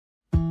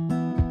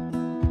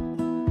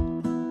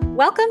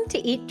Welcome to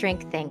Eat,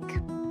 Drink, Think.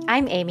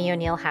 I'm Amy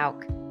O'Neill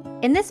Hauk.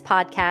 In this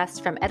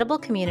podcast from Edible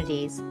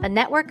Communities, a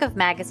network of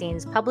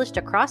magazines published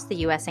across the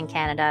U.S. and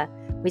Canada,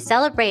 we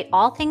celebrate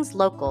all things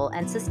local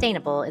and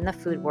sustainable in the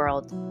food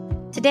world.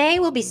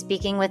 Today, we'll be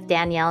speaking with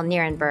Danielle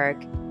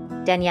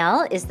Nierenberg.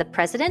 Danielle is the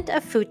president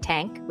of Food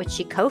Tank, which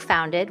she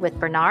co-founded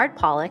with Bernard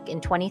Pollock in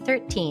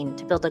 2013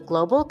 to build a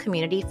global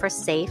community for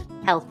safe,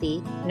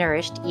 healthy,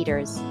 nourished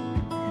eaters.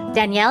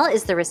 Danielle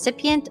is the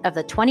recipient of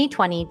the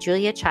 2020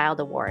 Julia Child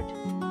Award.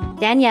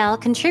 Danielle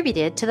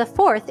contributed to the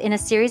fourth in a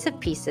series of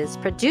pieces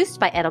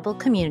produced by Edible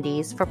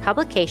Communities for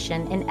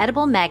publication in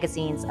edible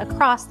magazines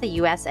across the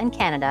U.S. and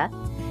Canada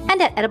and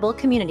at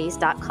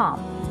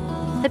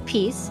ediblecommunities.com. The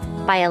piece,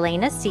 by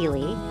Elena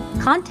Seeley,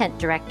 content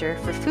director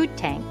for Food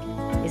Tank,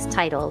 is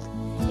titled,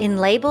 In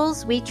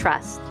Labels We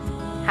Trust,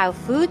 How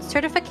Food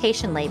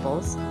Certification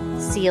Labels,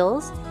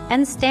 Seals,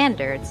 and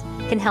Standards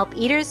Can Help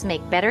Eaters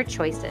Make Better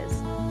Choices.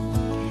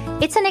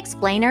 It's an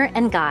explainer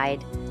and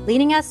guide,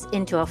 leading us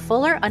into a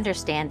fuller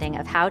understanding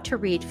of how to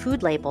read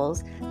food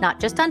labels, not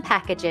just on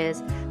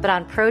packages, but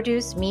on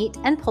produce, meat,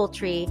 and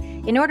poultry,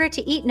 in order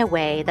to eat in a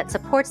way that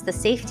supports the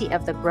safety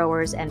of the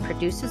growers and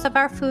producers of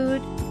our food,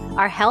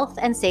 our health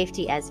and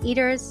safety as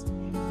eaters,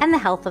 and the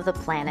health of the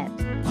planet.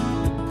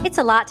 It's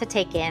a lot to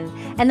take in,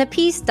 and the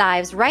piece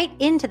dives right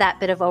into that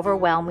bit of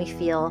overwhelm we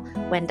feel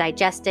when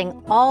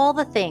digesting all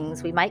the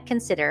things we might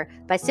consider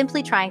by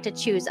simply trying to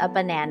choose a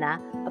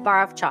banana, a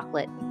bar of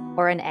chocolate,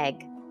 or an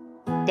egg.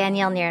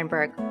 Danielle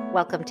Nierenberg,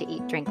 welcome to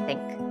Eat, Drink,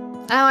 Think.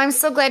 Oh, I'm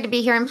so glad to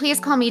be here. And please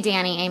call me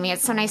Danny, Amy.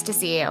 It's so nice to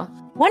see you.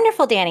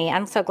 Wonderful, Danny.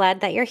 I'm so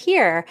glad that you're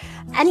here.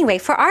 Anyway,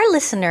 for our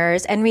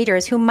listeners and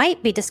readers who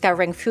might be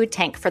discovering Food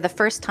Tank for the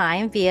first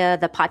time via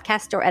the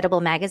podcast or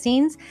Edible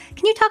magazines,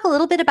 can you talk a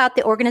little bit about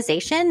the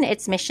organization,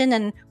 its mission,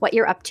 and what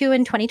you're up to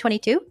in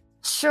 2022?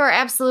 Sure,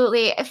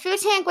 absolutely.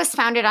 Food Tank was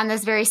founded on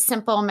this very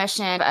simple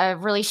mission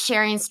of really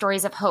sharing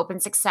stories of hope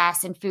and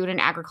success in food and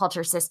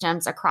agriculture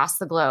systems across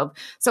the globe.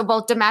 So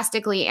both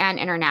domestically and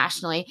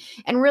internationally,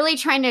 and really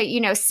trying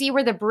to, see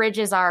where the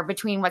bridges are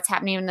between what's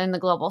happening in the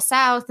global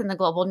south and the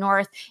global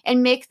north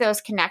and make those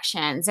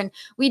connections. And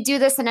we do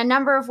this in a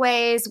number of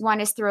ways.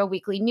 One is through a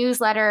weekly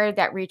newsletter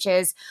that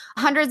reaches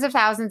hundreds of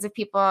thousands of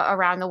people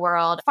around the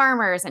world,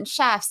 farmers and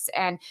chefs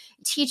and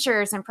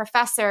teachers and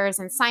professors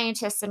and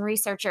scientists and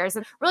researchers,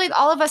 and really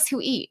all of us who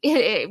eat.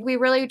 We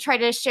really try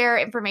to share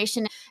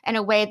information in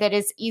a way that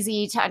is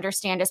easy to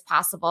understand as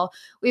possible.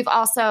 We've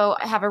also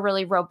have a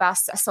really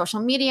robust social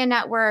media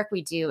network.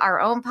 We do our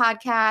own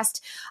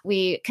podcast.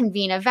 We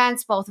convene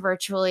events both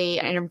virtually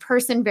and in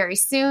person very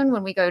soon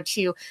when we go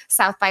to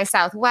South by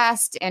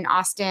Southwest in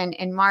Austin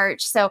in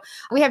March. So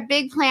we have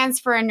big plans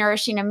for a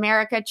Nourishing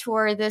America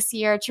tour this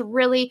year to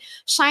really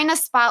shine a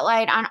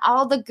spotlight on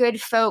all the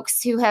good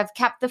folks who have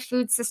kept the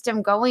food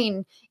system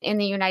going in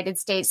the United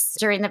States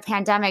during the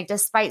pandemic,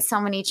 despite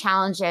so many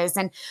challenges,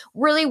 and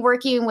really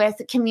working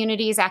with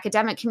communities,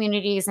 academic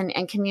communities,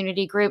 and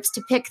community groups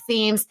to pick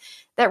themes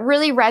that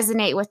really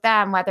resonate with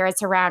them, whether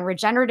it's around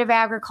regenerative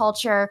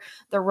agriculture,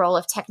 the role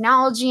of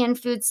technology in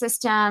food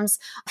systems,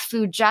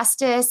 food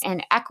justice,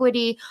 and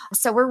equity.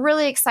 So we're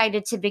really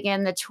excited to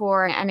begin the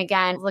tour. And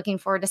again, looking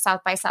forward to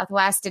South by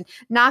Southwest and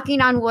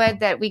knocking on wood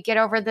that we get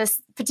over this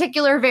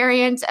particular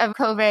variant of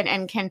COVID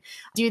and can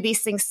do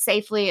these things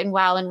safely and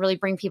well and really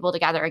bring people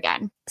together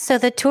again. So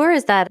the tour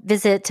is that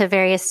visit to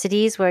various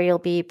cities where you'll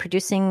be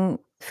producing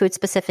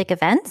food-specific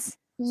events?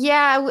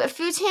 Yeah,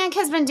 Food Tank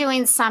has been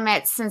doing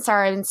summits since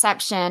our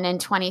inception in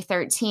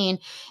 2013.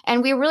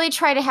 And we really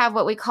try to have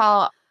what we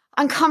call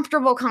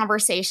uncomfortable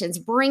conversations,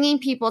 bringing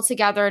people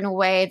together in a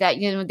way that,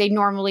 they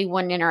normally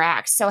wouldn't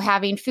interact. So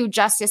having food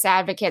justice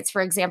advocates,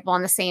 for example,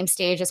 on the same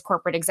stage as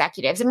corporate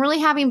executives, and really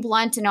having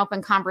blunt and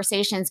open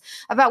conversations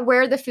about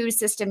where the food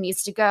system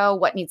needs to go,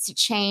 what needs to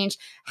change,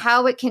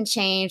 how it can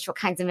change, what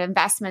kinds of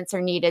investments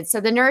are needed.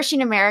 So the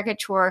Nourishing America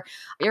Tour,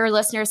 your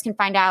listeners can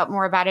find out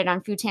more about it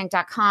on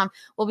foodtank.com.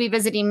 We'll be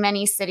visiting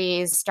many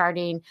cities,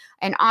 starting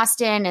in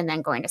Austin and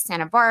then going to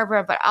Santa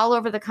Barbara, but all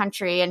over the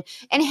country and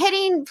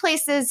hitting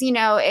places,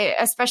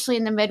 especially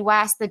in the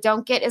Midwest, that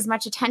don't get as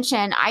much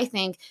attention. I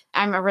think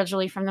I'm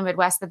originally from the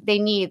Midwest that they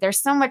need. There's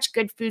so much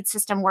good food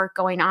system work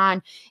going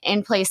on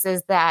in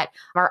places that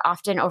are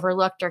often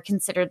overlooked or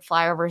considered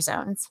flyover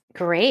zones.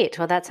 Great.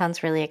 Well, that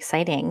sounds really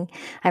exciting.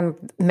 I'm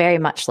very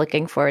much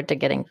looking forward to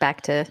getting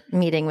back to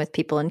meeting with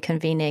people and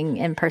convening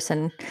in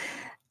person.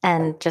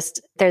 And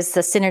just there's a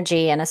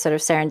synergy and a sort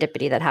of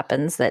serendipity that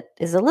happens that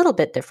is a little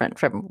bit different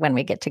from when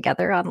we get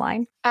together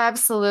online.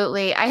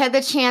 Absolutely. I had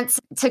the chance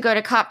to go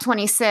to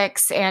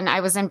COP26, and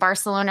I was in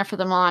Barcelona for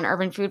the Milan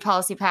Urban Food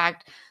Policy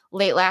Pact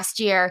late last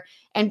year.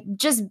 And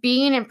just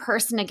being in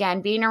person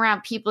again, being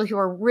around people who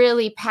are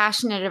really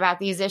passionate about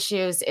these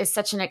issues is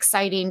such an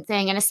exciting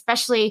thing. And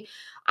especially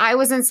I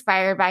was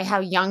inspired by how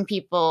young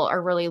people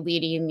are really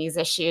leading these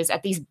issues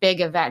at these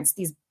big events,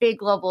 these big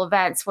global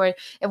events where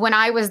when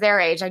I was their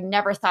age, I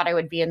never thought I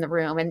would be in the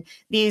room. And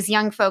these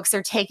young folks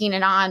are taking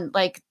it on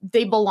like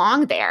they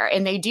belong there,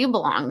 and they do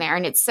belong there.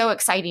 And it's so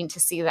exciting to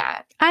see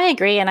that. I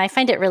agree. And I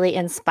find it really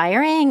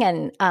inspiring.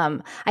 And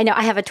I know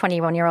I have a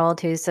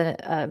 21-year-old who's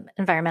an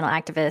environmental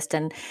activist.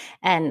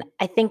 And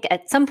I think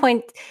at some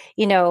point,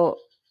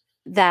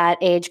 that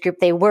age group,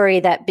 they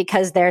worry that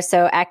because they're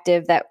so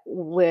active that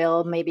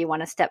we'll maybe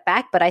want to step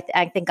back. But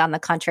I think on the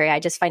contrary, I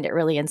just find it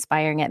really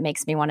inspiring. It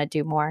makes me want to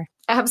do more.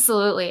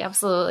 Absolutely.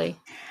 Absolutely.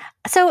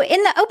 So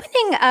in the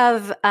opening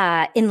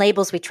of In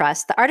Labels We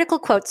Trust, the article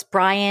quotes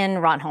Brian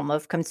Ronholm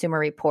of Consumer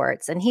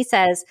Reports, and he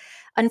says,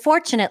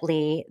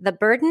 unfortunately, the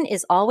burden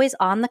is always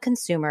on the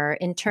consumer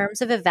in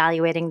terms of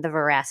evaluating the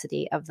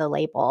veracity of the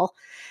label.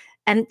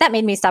 And that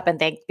made me stop and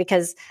think,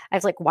 because I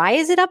was like, why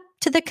is it up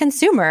to the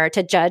consumer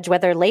to judge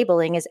whether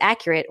labeling is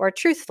accurate or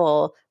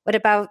truthful? What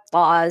about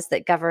laws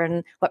that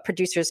govern what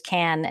producers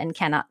can and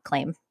cannot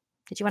claim?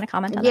 Did you want to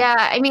comment on that?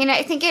 Yeah, I mean,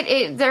 I think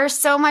there's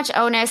so much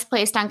onus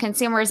placed on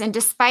consumers, and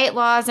despite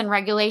laws and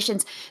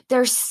regulations,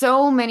 there's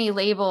so many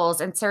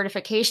labels and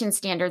certification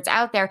standards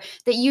out there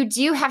that you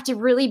do have to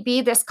really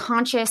be this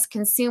conscious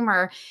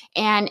consumer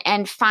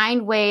and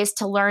find ways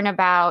to learn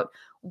about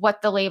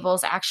what the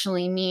labels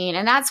actually mean.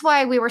 And that's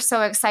why we were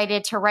so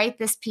excited to write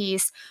this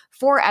piece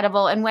for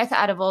Edible and with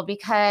Edible,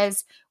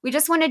 because we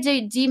just wanted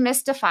to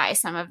demystify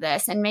some of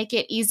this and make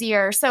it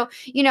easier. So,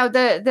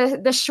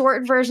 the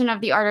short version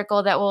of the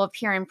article that will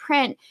appear in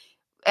print,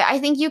 I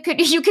think you could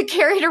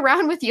carry it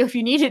around with you if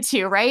you needed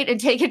to, right? And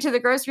take it to the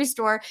grocery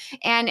store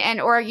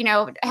and or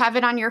have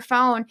it on your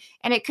phone,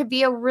 and it could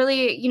be a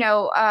really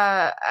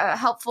a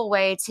helpful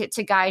way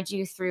to guide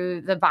you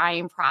through the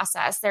buying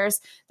process.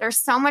 There's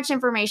so much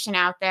information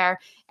out there,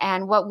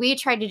 and what we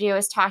try to do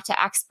is talk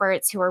to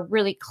experts who are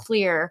really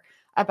clear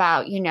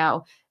about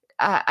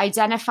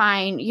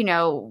identifying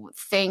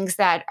things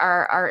that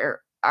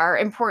are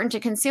important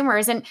to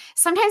consumers. And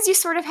sometimes you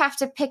sort of have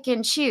to pick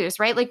and choose,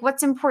 right? Like,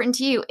 what's important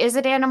to you? Is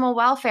it animal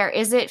welfare?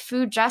 Is it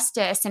food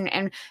justice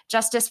and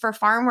justice for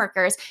farm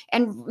workers?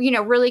 And,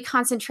 really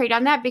concentrate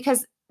on that,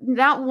 because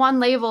not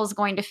one label is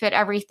going to fit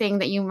everything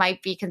that you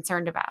might be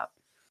concerned about.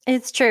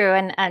 It's true.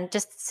 And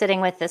just sitting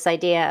with this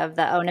idea of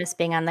the onus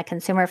being on the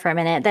consumer for a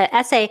minute, the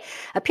essay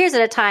appears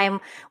at a time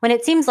when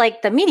it seems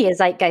like the media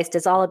zeitgeist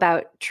is all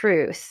about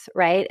truth,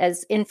 right?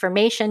 As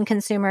information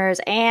consumers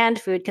and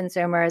food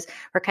consumers,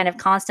 we're kind of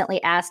constantly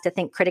asked to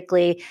think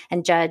critically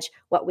and judge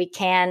what we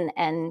can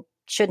and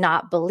should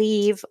not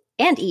believe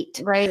and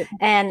eat. Right.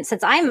 And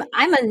since I'm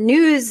a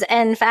news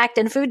and fact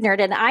and food nerd,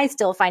 and I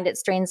still find it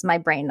strains my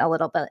brain a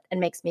little bit and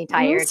makes me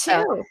tired. Me too. So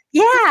I'm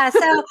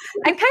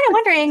kind of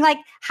wondering, like,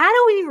 how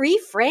do we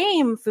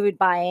reframe food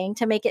buying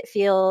to make it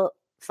feel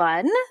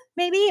fun,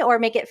 maybe, or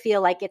make it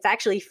feel like it's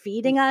actually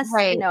feeding us,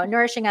 right,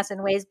 nourishing us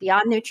in ways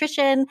beyond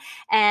nutrition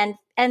and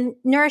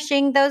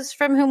nourishing those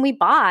from whom we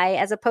buy,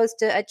 as opposed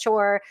to a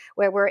chore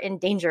where we're in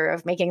danger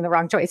of making the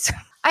wrong choice.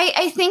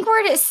 I think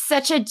we're at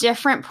such a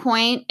different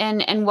point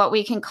in what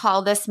we can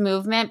call this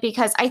movement,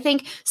 because I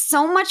think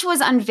so much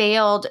was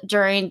unveiled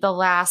during the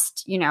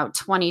last,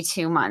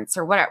 22 months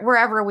or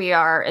wherever we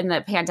are in the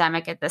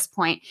pandemic at this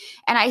point.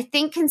 And I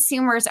think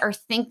consumers are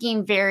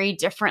thinking very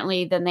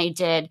differently than they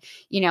did,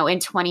 in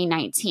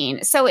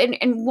 2019. So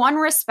in one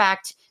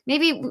respect,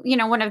 maybe,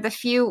 one of the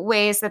few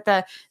ways that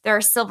there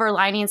are silver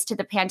linings to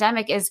the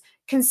pandemic is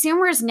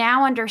consumers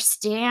now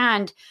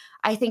understand,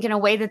 I think, in a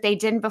way that they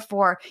didn't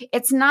before.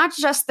 It's not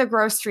just the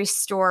grocery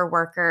store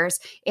workers.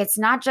 It's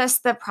not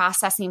just the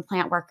processing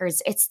plant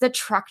workers. It's the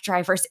truck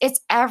drivers. It's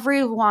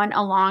everyone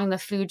along the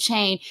food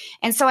chain.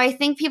 And so I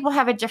think people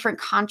have a different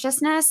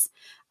consciousness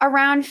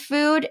around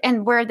food,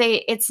 and where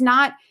it's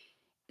not,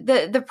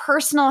 the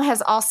personal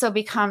has also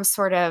become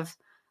sort of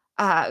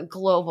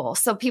global.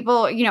 So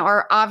people,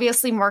 are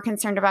obviously more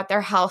concerned about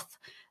their health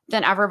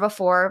than ever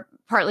before,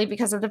 partly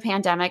because of the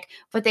pandemic,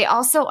 but they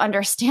also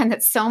understand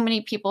that so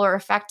many people are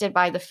affected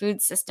by the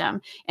food system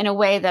in a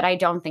way that I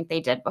don't think they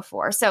did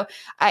before. So,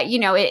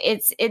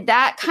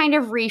 that kind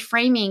of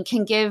reframing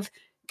can give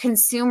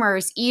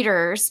consumers,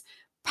 eaters,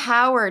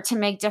 power to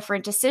make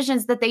different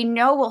decisions that they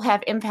know will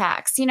have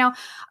impacts.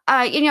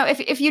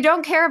 If you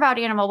don't care about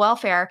animal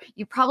welfare,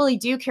 you probably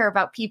do care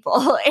about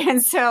people.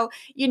 And so,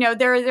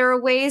 there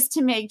are ways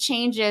to make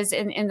changes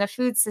in the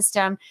food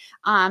system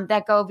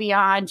that go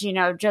beyond,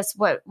 just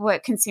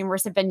what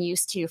consumers have been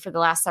used to for the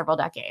last several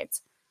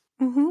decades.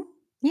 Mm-hmm.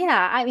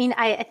 Yeah. I mean,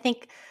 I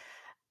think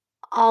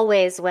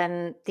always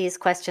when these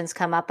questions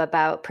come up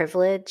about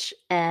privilege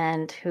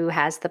and who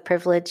has the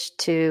privilege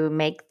to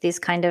make these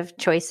kind of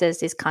choices,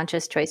 these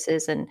conscious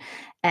choices,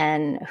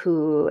 and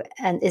who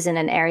is in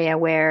an area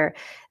where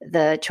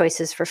the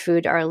choices for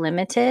food are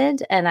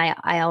limited. And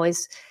I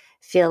always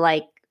feel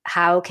like,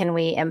 how can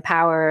we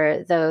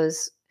empower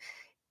those,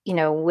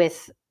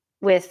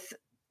 with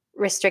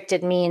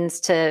restricted means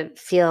to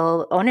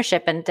feel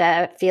ownership and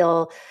to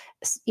feel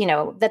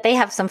that they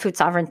have some food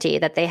sovereignty,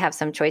 that they have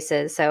some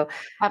choices. So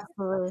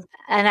absolutely.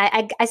 And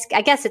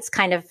I guess it's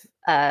kind of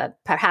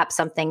perhaps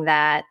something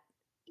that,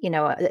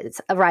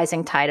 it's a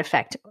rising tide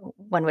effect,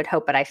 one would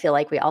hope, but I feel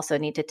like we also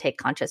need to take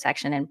conscious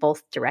action in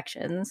both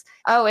directions.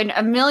 Oh, in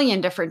a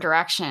million different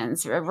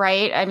directions,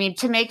 right? I mean,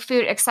 to make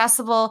food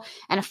accessible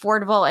and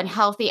affordable and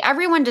healthy,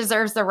 everyone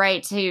deserves the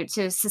right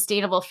to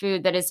sustainable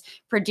food that is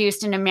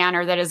produced in a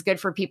manner that is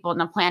good for people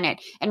and the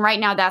planet. And right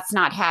now that's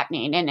not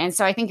happening. And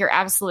so I think you're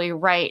absolutely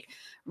right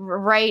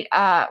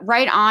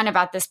on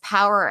about this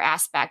power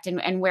aspect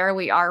and where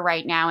we are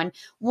right now. And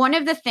one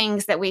of the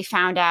things that we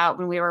found out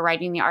when we were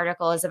writing the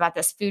article is about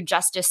this food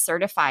justice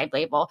certified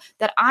label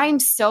that I'm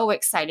so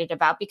excited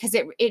about, because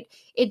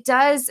it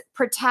does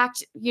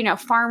protect,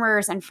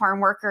 farmers and farm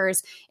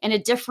workers in a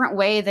different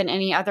way than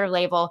any other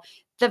label.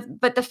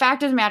 But the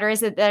fact of the matter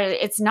is that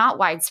it's not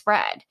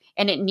widespread,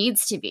 and it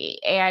needs to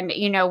be. And,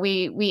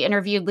 we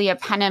interviewed Leah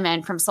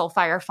Penniman from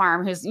Soulfire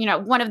Farm, who's,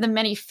 one of the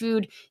many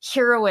food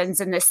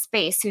heroines in this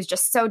space, who's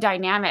just so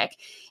dynamic.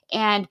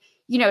 And,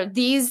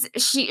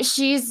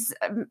 she's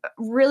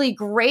really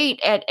great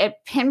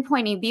at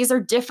pinpointing these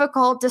are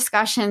difficult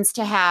discussions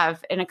to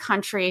have in a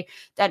country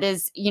that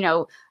is,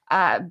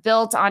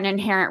 built on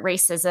inherent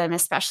racism,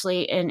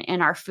 especially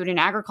in our food and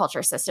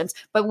agriculture systems.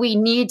 But we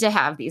need to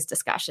have these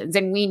discussions,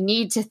 and we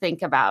need to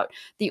think about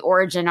the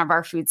origin of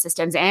our food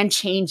systems and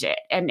change it.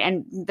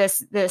 And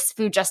this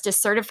food justice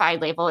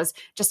certified label is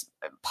just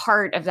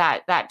part of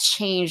that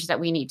change that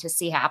we need to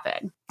see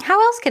happen.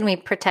 How else can we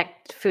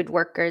protect food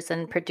workers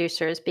and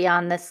producers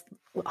beyond this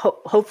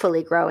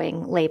hopefully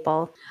growing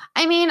label?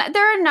 I mean,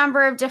 there are a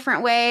number of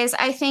different ways.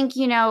 I think,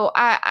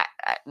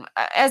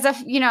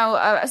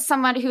 as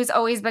someone who's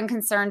always been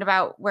concerned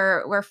about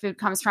where food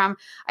comes from,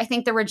 I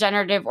think the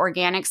regenerative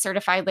organic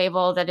certified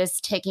label that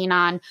is taking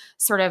on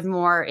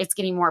it's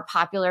getting more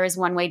popular is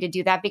one way to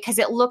do that, because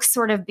it looks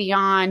sort of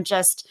beyond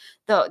just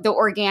the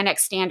organic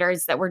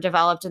standards that were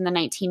developed in the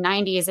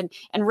 1990s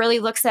and really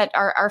looks at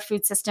our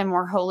food system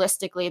more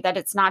holistically, that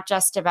it's not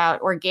just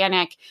about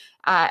organic,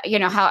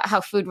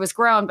 how food was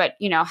grown, but,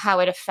 how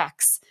it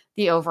affects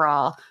the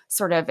overall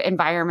sort of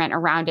environment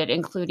around it,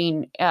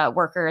 including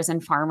workers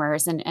and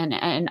farmers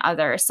and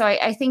others. So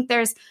I think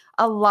there's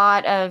a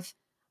lot of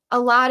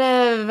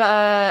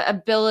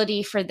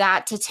ability for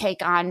that to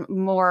take on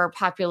more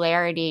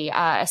popularity,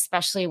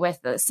 especially with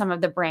some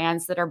of the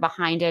brands that are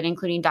behind it,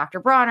 including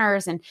Dr.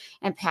 Bronner's and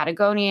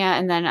Patagonia,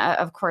 and then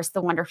of course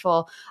the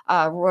wonderful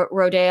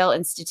Rodale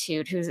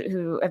Institute,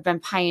 who have been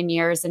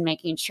pioneers in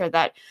making sure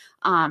that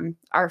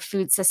our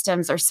food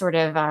systems are sort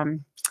of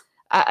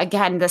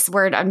again, this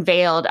word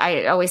unveiled,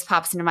 it always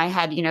pops into my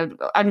head,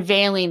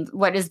 unveiling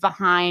what is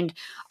behind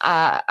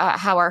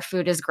how our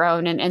food is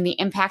grown and the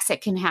impacts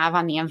it can have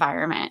on the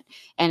environment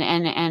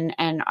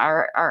and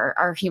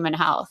our human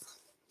health.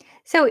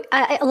 So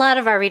a lot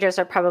of our readers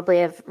are probably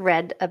have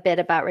read a bit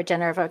about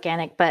regenerative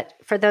organic, but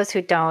for those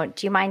who don't,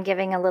 do you mind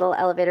giving a little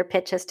elevator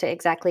pitch as to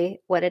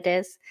exactly what it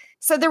is?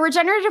 So the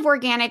regenerative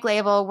organic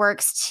label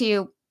works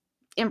to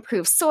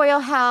improve soil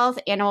health,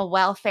 animal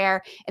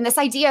welfare, and this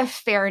idea of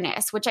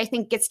fairness, which I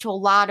think gets to a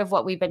lot of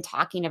what we've been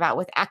talking about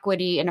with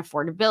equity and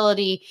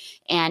affordability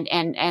and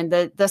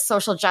the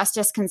social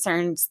justice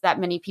concerns that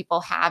many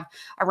people have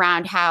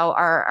around how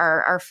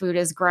our food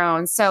is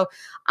grown. So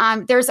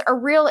there's a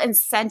real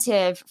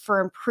incentive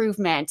for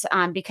improvement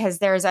because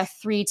there's a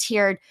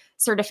 3-tiered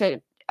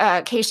certification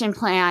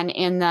plan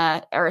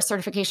or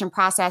certification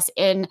process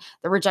in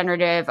the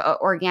regenerative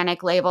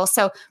organic label.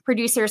 So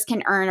producers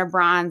can earn a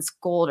bronze,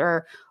 gold,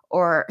 or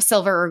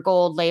silver or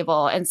gold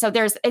label. And so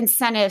there's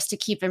incentives to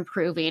keep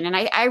improving. And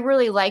I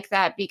really like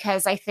that,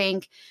 because I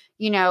think,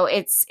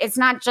 it's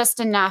not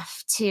just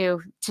enough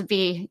to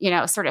be,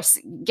 sort of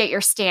get your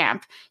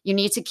stamp. You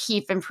need to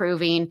keep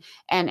improving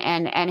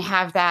and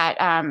have that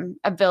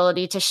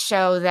ability to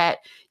show that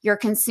your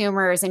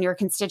consumers and your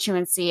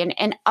constituency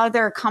and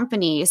other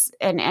companies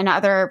and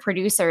other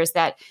producers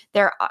that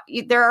there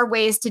are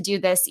ways to do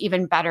this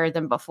even better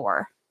than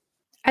before.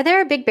 Are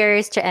there big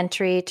barriers to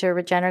entry to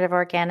regenerative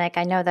organic?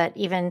 I know that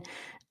even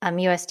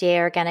USDA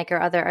organic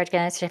or other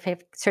organic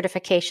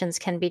certifications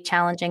can be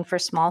challenging for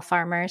small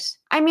farmers.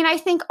 I mean, I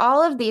think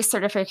all of these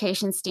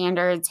certification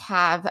standards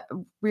have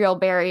real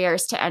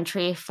barriers to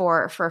entry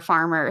for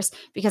farmers,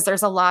 because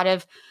there's a lot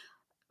of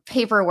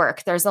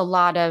paperwork. There's a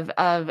lot of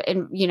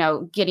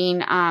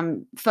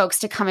getting folks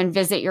to come and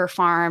visit your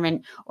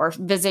farm or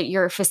visit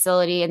your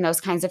facility and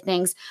those kinds of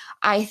things.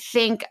 I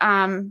think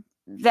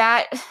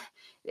that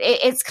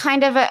it's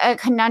kind of a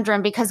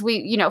conundrum, because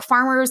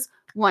farmers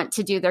want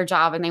to do their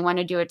job and they want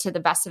to do it to the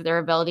best of their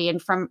ability.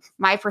 And from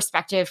my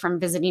perspective, from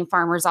visiting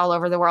farmers all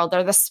over the world,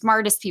 they're the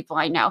smartest people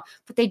I know,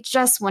 but they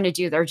just want to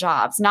do their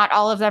jobs. Not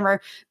all of them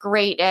are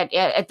great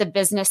at the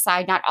business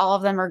side. Not all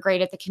of them are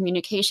great at the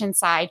communication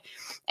side.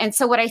 And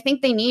so what I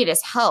think they need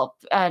is help.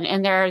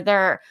 And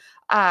there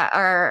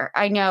are,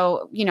 I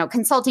know,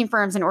 consulting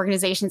firms and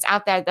organizations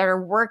out there that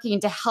are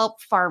working to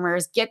help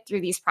farmers get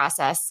through these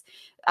process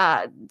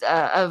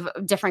of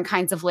different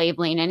kinds of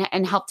labeling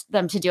and help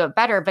them to do it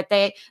better. But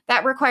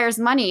that requires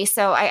money.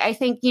 So I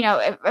think,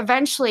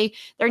 eventually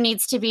there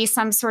needs to be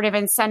some sort of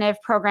incentive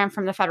program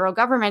from the federal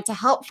government to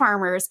help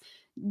farmers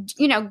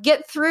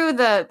get through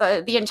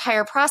the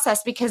entire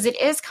process, because it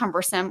is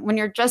cumbersome when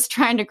you're just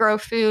trying to grow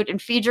food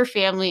and feed your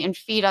family and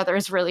feed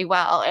others really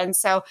well. And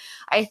so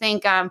I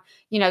think,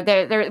 we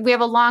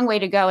have a long way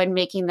to go in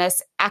making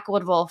this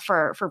equitable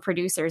for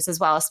producers as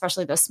well,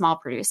 especially those small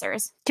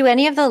producers. Do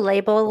any of the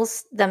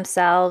labels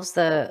themselves,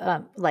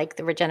 like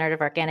the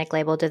regenerative organic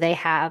label, do they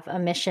have a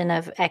mission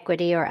of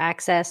equity or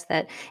access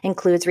that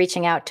includes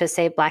reaching out to,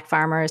 say, Black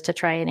farmers to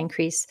try and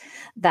increase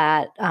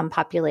that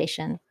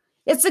population?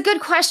 It's a good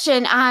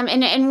question.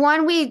 And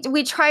one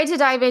we tried to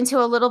dive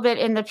into a little bit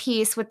in the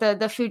piece with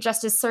the Food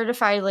Justice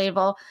Certified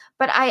label,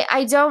 but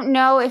I don't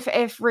know if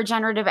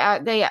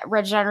the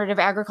regenerative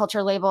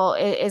agriculture label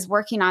is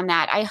working on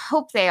that. I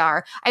hope they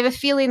are. I have a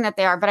feeling that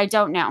they are, but I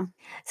don't know.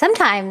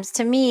 Sometimes,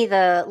 to me,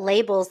 the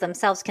labels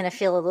themselves kind of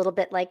feel a little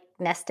bit like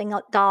nesting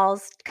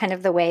dolls, kind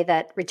of the way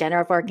that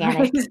regenerative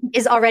organic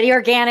is already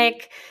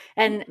organic,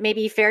 and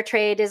maybe fair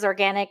trade is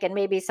organic, and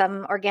maybe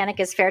some organic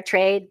is fair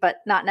trade, but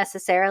not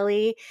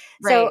necessarily.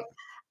 Right. So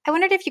I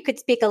wondered if you could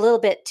speak a little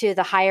bit to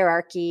the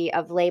hierarchy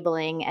of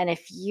labeling, and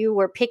if you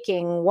were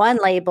picking one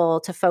label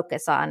to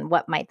focus on,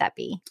 what might that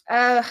be?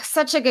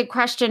 Such a good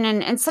question,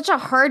 and such a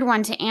hard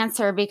one to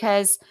answer,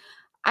 because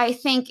I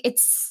think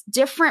it's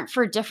different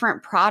for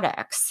different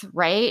products,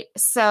 right?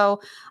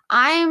 So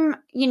I'm,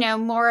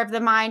 more of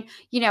the mind,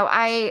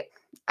 I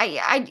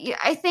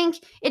think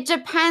it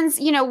depends.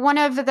 One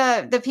of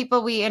the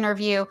people we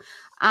interview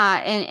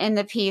in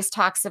the piece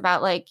talks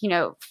about, like,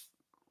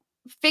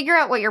 figure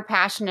out what you're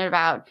passionate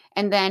about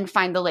and then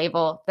find the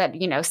label that,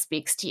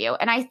 speaks to you.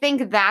 And I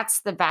think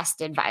that's the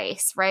best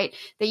advice, right?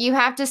 That you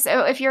have to,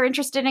 so if you're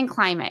interested in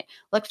climate,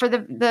 look for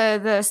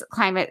the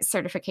climate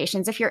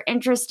certifications. If you're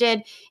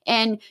interested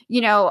in,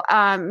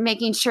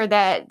 making sure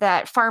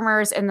that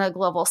farmers in the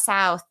global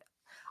South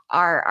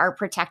are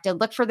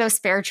protected, look for those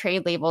fair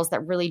trade labels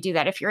that really do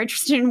that. If you're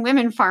interested in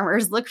women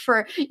farmers, look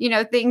for,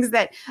 things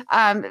that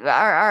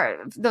are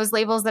those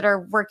labels that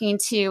are working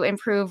to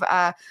improve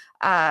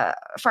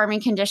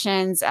farming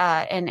conditions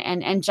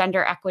and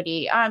gender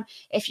equity.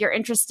 If you're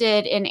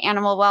interested in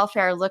animal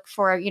welfare, look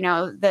for,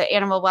 the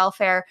animal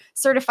welfare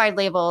certified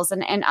labels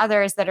and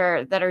others that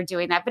are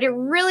doing that. But it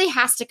really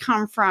has to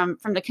come from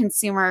the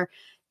consumer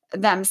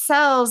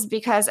themselves,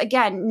 because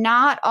again,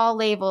 not all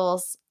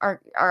labels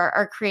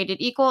are created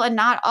equal, and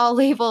not all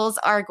labels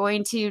are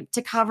going to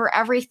cover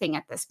everything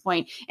at this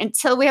point.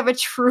 Until we have a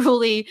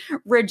truly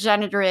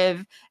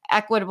regenerative,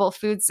 equitable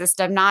food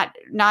system, not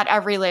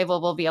every label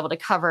will be able to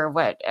cover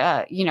what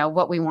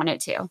we want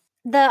it to.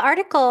 The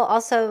article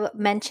also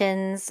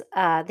mentions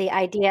the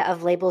idea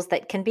of labels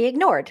that can be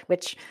ignored,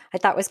 which I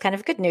thought was kind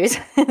of good news.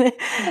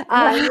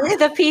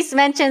 The piece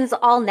mentions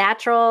all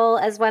natural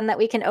as one that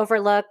we can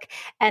overlook.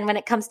 And when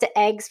it comes to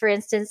eggs, for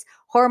instance,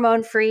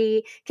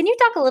 hormone-free. Can you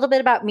talk a little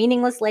bit about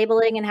meaningless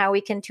labeling and how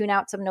we can tune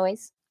out some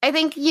noise? I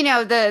think,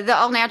 the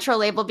all natural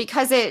label,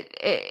 because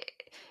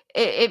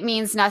it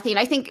means nothing.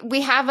 I think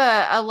we have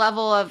a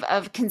level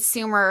of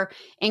consumer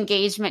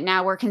engagement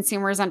now where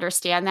consumers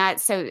understand that.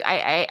 So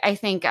I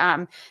think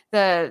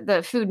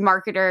the food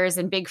marketers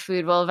and big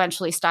food will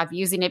eventually stop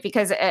using it,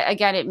 because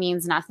again, it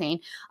means nothing.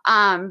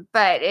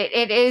 But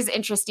it is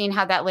interesting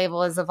how that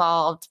label has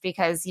evolved,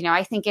 because,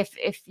 I think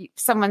if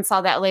someone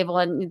saw that label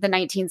in the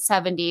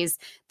 1970s,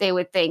 they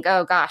would think,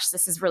 oh gosh,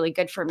 this is really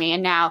good for me.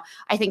 And now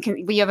I think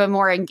we have a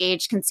more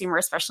engaged consumer,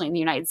 especially in the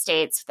United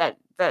States,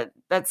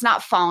 that's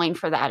not falling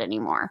for that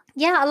anymore.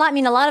 Yeah, a lot. I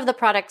mean, a lot of the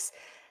products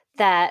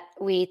that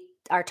we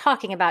are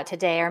talking about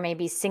today are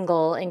maybe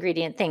single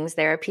ingredient things.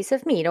 They're a piece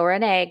of meat or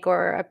an egg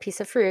or a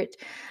piece of fruit.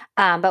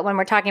 But when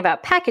we're talking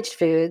about packaged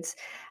foods,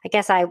 I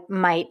guess I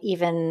might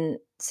even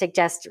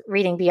suggest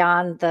reading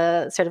beyond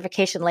the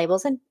certification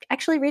labels and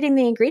actually reading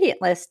the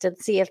ingredient list to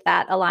see if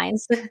that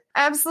aligns.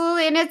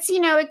 Absolutely. And it's,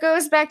 it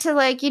goes back to,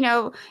 like, do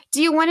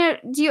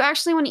you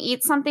actually want to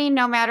eat something,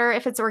 no matter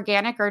if it's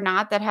organic or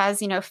not, that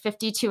has,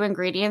 52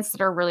 ingredients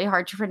that are really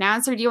hard to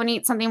pronounce? Or do you want to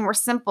eat something more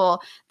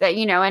simple that,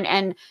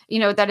 and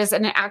that is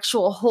an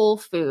actual whole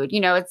food?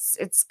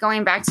 It's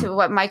going back to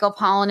what Michael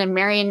Pollan and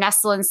Marion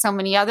Nestle and so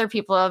many other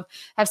people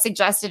have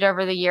suggested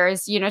over the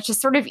years, to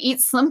sort of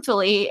eat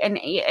simply and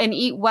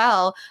eat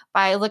well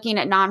by looking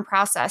at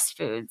non-processed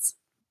foods.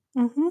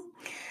 Mm-hmm.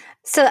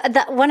 So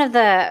one of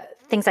the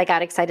things I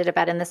got excited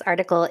about in this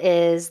article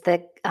is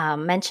the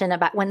mention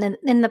about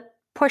in the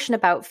portion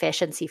about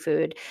fish and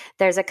seafood,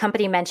 there's a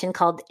company mentioned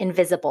called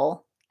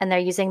Invisible, and they're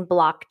using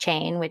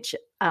blockchain, which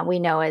we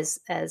know as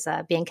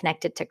being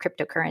connected to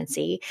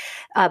cryptocurrency,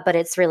 but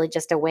it's really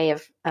just a way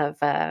of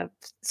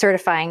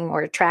certifying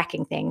or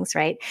tracking things,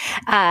 right?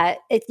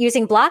 It's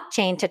using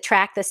blockchain to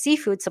track the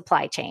seafood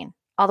supply chain,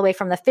 all the way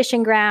from the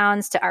fishing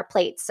grounds to our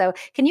plates. So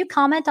can you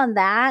comment on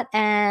that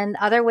and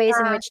other ways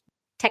in which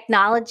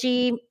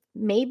technology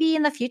maybe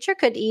in the future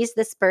could ease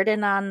this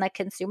burden on the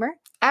consumer?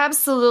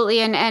 Absolutely.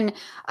 And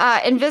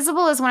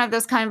Invisible is one of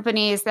those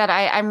companies that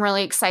I'm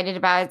really excited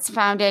about. It's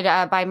founded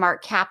by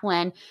Mark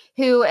Kaplan,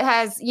 who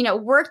has,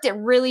 worked at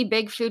really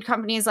big food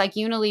companies like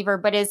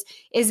Unilever, but is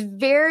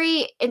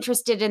very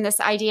interested in this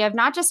idea of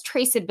not just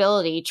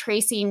traceability,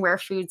 tracing where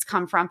foods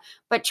come from,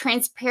 but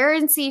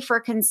transparency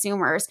for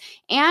consumers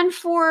and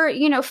for,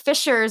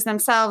 fishers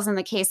themselves in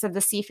the case of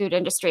the seafood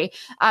industry.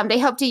 They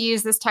hope to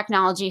use this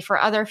technology for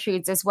other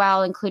foods as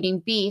well, including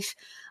beef.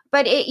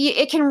 But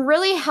it can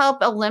really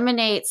help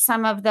eliminate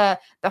some of the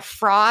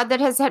fraud that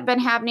has been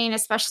happening,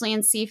 especially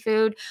in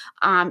seafood,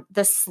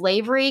 the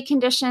slavery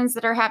conditions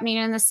that are happening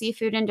in the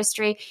seafood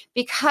industry,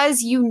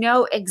 because you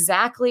know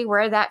exactly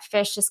where that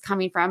fish is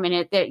coming from.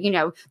 And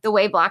the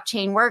way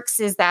blockchain works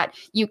is that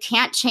you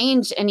can't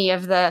change any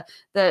of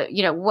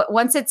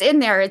once it's in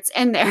there, it's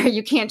in there.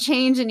 You can't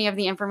change any of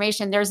the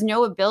information. There's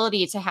no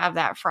ability to have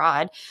that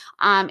fraud.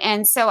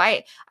 And so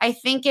I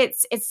think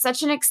it's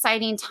such an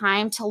exciting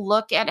time to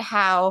look at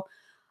how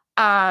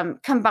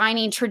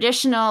combining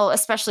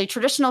especially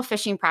traditional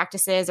fishing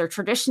practices or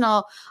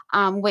traditional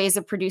ways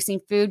of producing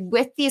food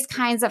with these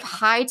kinds of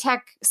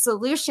high-tech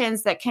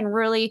solutions that can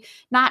really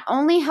not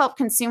only help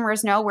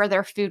consumers know where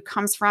their food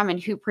comes from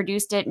and who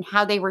produced it and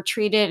how they were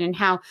treated and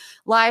how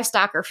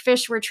livestock or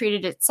fish were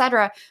treated, et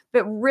cetera,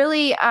 but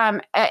really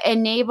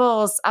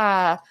enables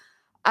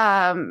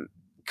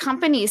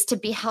companies to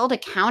be held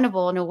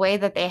accountable in a way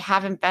that they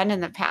haven't been in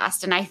the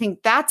past. And I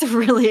think that's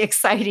really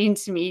exciting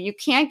to me. You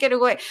can't get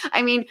away.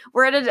 I mean,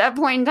 we're at a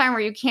point in time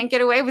where you can't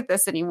get away with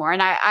this anymore.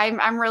 And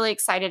I'm really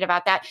excited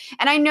about that.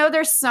 And I know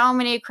there's so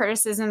many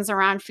criticisms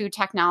around food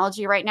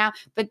technology right now,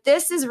 but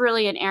this is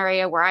really an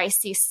area where I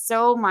see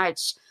so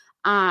much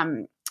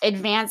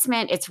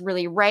advancement. It's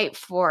really ripe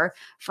for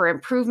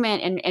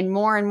improvement and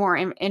more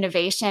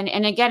innovation.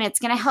 And again, it's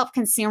going to help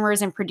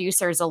consumers and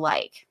producers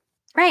alike.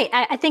 Right.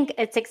 I think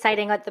it's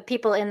exciting that the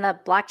people in the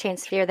blockchain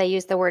sphere, they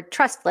use the word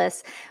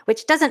trustless,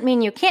 which doesn't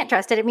mean you can't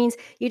trust it. It means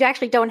you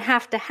actually don't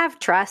have to have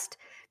trust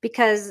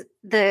because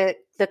the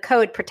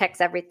code protects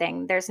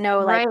everything. There's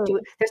no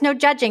there's no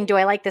judging. Do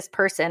I like this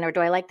person or do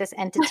I like this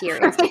entity or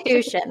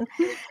institution,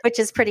 which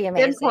is pretty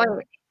amazing. Good point.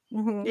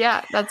 Mm-hmm.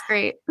 Yeah, that's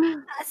great.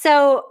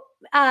 So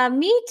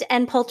meat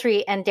and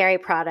poultry and dairy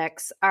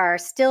products are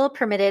still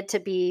permitted to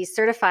be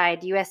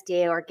certified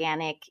USDA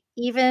organic,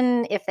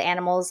 even if the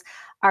animals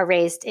are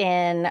raised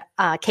in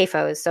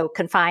CAFOs, so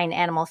confined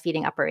animal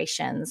feeding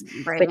operations,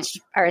 right, which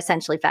are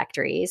essentially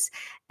factories.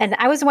 And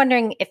I was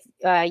wondering if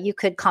you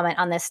could comment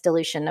on this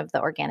dilution of the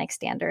organic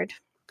standard.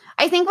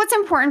 I think what's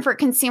important for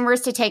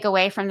consumers to take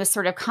away from this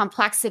sort of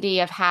complexity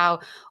of how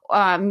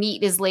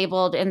meat is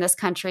labeled in this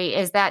country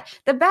is that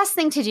the best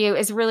thing to do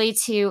is really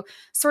to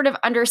sort of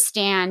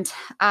understand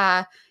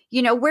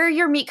where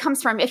your meat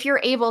comes from, if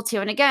you're able to.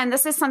 And again,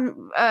 this is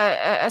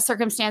a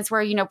circumstance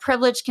where,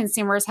 privileged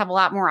consumers have a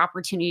lot more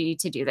opportunity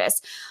to do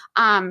this.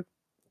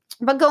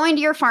 But going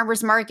to your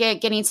farmer's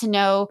market, getting to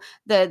know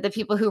the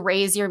people who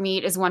raise your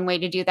meat is one way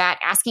to do that.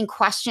 Asking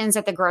questions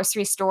at the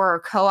grocery store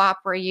or co-op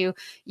where you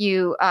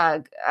go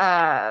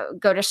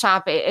to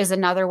shop is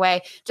another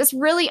way. Just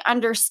really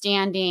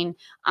understanding,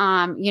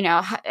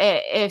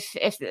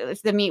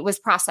 if the meat was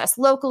processed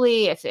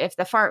locally, if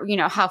the farm,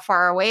 how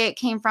far away it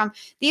came from.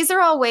 These are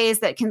all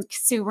ways that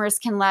consumers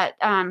can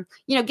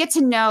get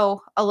to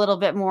know a little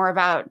bit more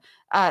about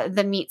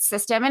the meat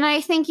system. And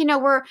I think,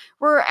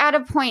 we're at a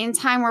point in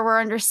time where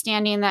we're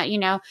understanding that,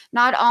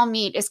 not all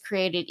meat is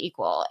created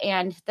equal,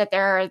 and that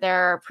there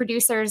are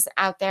producers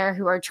out there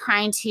who are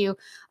trying to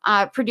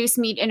produce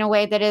meat in a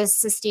way that is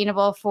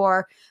sustainable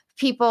for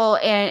people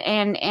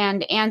and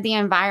the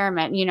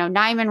environment.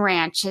 Niman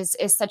Ranch is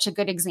such a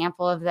good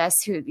example of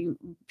this.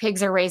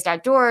 Pigs are raised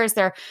outdoors.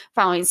 They're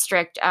following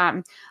strict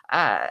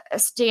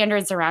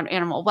standards around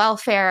animal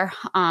welfare,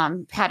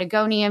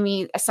 Panorama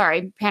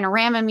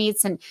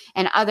meats and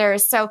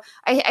others. So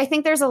I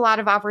think there's a lot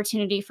of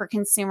opportunity for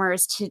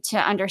consumers to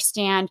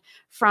understand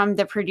from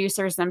the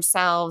producers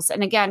themselves.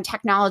 And again,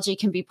 technology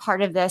can be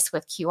part of this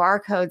with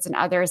QR codes and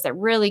others that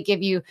really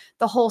give you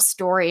the whole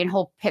story and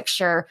whole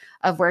picture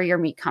of where your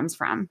meat comes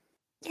from.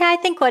 Yeah, I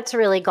think what's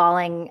really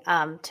galling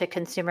to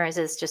consumers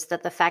is just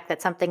that the fact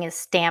that something is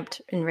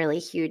stamped in really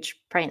huge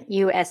print,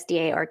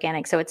 USDA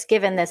organic. So it's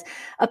given this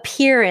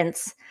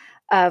appearance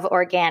of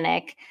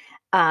organic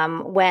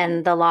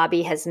when the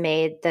lobby has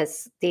made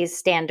these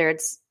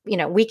standards,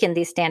 weakened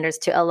these standards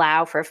to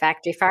allow for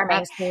factory farming.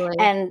 Absolutely.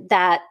 And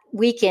that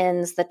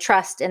weakens the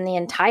trust in the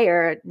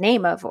entire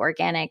name of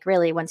organic,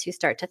 really, once you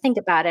start to think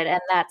about it.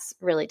 And that's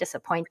really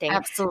disappointing.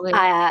 Absolutely.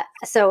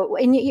 So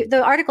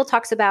the article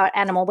talks about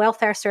animal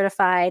welfare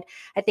certified.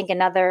 I think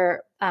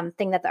another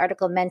thing that the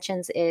article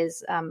mentions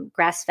is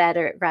grass-fed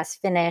or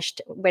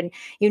grass-finished, when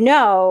you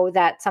know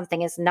that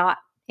something is not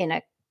in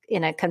a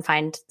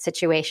confined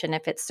situation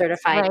if it's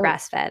certified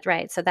grass-fed,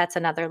 right? So that's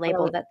another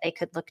label that they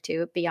could look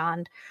to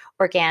beyond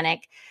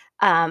organic.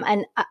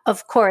 And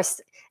of course,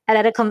 at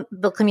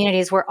Edible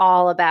Communities, we're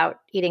all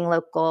about eating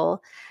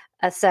local.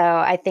 So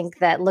I think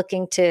that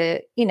looking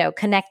to,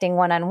 connecting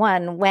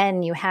one-on-one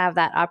when you have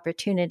that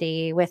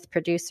opportunity with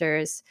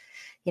producers,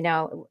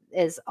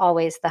 is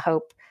always the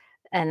hope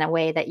and a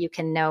way that you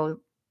can know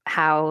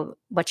how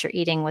what you're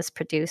eating was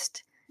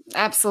produced.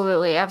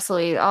 Absolutely.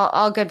 Absolutely.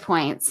 All good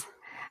points.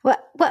 Well,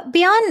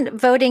 beyond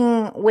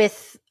voting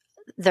with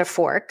the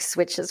forks,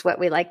 which is what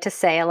we like to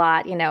say a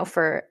lot,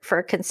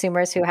 for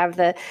consumers who have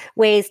the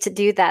ways to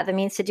do that, the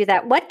means to do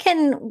that, what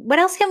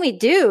else can we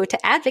do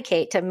to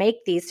advocate to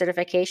make these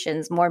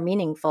certifications more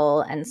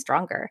meaningful and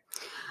stronger?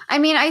 I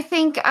mean, I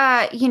think,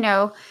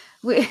 the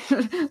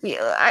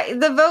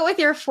vote with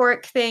your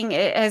fork thing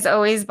has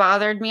always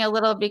bothered me a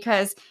little,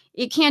 because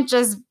you can't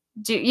just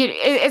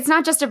it's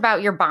not just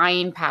about your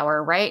buying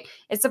power, right?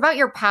 It's about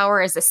your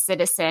power as a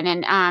citizen.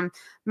 And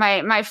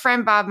my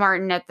friend Bob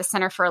Martin at the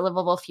Center for a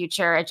Livable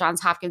Future at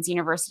Johns Hopkins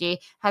University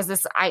has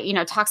this,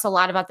 talks a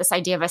lot about this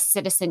idea of a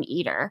citizen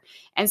eater.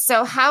 And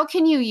so how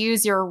can you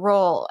use your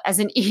role as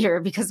an eater,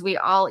 because we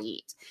all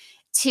eat,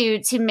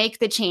 to make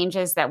the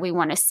changes that we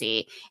want to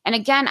see? And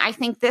again, I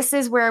think this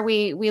is where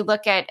we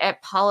look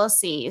at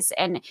policies,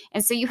 and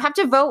so you have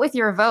to vote with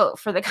your vote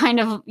for the kind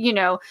of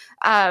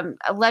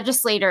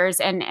legislators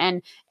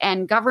and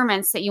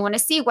governments that you want to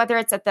see, whether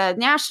it's at the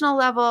national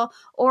level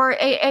or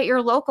at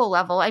your local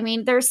level. I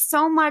mean, there's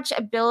so much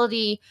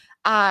ability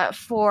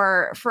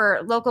for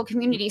local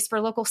communities,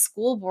 for local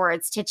school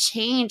boards to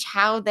change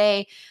how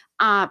they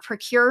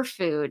procure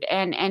food,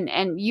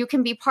 and you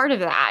can be part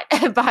of that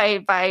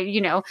by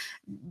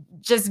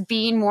just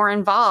being more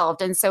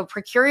involved. And so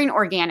procuring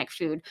organic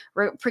food,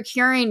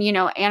 procuring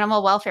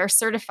animal welfare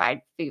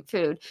certified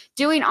food,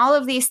 doing all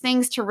of these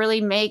things to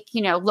really make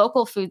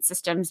local food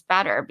systems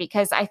better,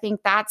 because I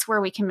think that's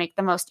where we can make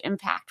the most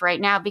impact right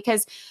now.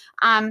 Because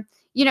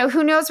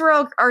who knows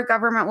where our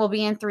government will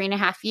be in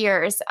 3.5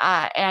 years.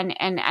 And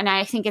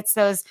I think it's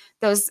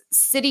those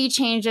city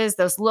changes,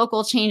 those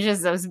local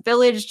changes, those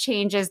village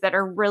changes that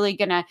are really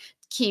going to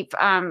keep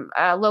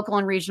local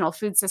and regional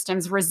food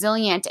systems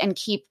resilient and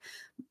keep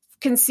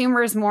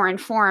consumers more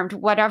informed,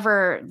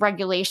 whatever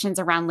regulations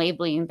around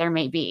labeling there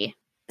may be.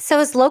 So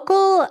is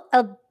local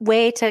a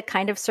way to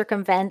kind of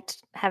circumvent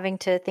having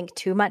to think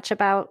too much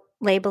about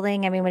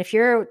labeling? I mean, if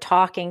you're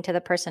talking to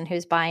the person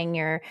who's buying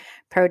your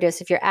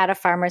produce, if you're at a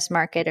farmer's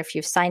market, if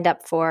you've signed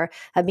up for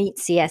a meat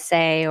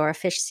CSA or a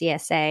fish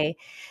CSA,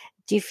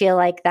 do you feel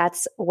like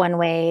that's one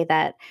way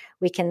that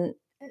we can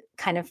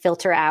kind of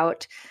filter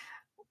out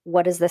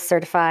what is this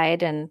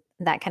certified and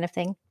that kind of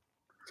thing?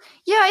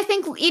 Yeah, I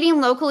think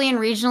eating locally and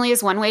regionally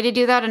is one way to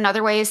do that.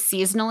 Another way is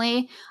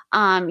seasonally.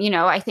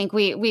 I think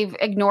we've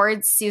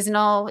ignored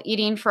seasonal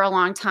eating for a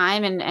long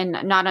time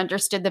and not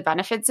understood the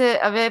benefits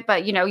of it.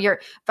 But you're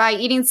by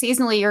eating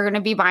seasonally, you're going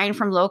to be buying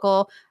from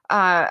local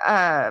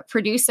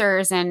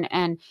producers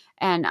and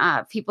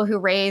people who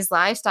raise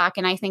livestock.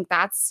 And I think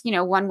that's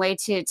one way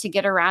to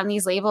get around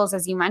these labels,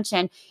 as you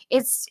mentioned.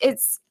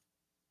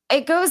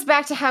 It goes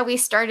back to how we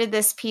started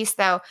this piece,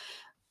 though.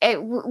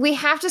 We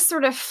have to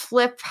sort of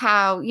flip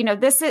how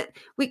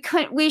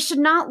we should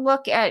not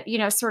look at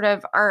sort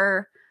of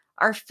our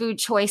food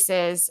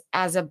choices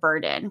as a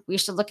burden. We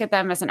should look at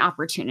them as an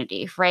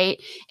opportunity,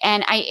 right?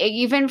 And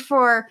even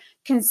for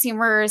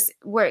consumers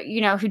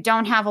who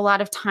don't have a lot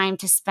of time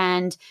to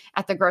spend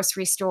at the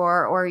grocery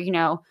store or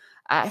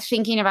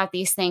thinking about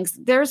these things,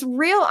 there's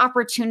real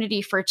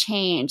opportunity for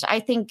change.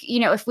 I think,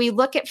 if we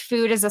look at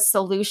food as a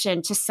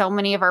solution to so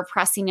many of our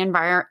pressing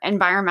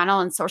environmental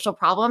and social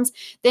problems,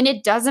 then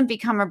it doesn't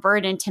become a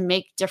burden to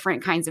make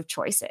different kinds of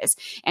choices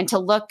and to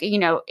look,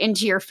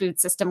 into your food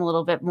system a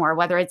little bit more,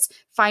 whether it's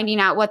finding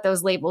out what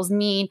those labels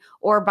mean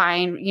or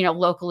buying,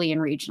 locally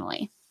and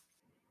regionally.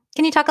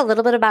 Can you talk a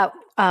little bit about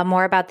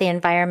more about the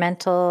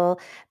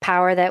environmental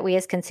power that we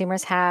as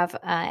consumers have?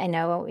 I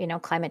know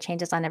climate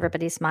change is on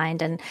everybody's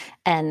mind,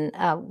 and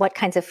what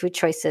kinds of food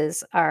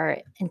choices are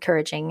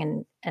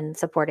encouraging and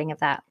supporting of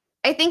that?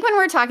 I think when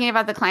we're talking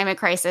about the climate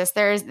crisis,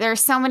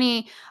 there's so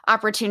many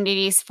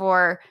opportunities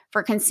for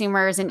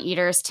consumers and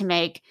eaters to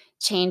make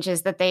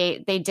changes that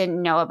they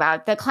didn't know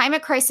about. The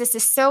climate crisis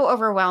is so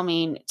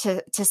overwhelming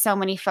to so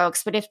many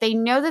folks, but if they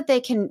know that they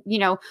can,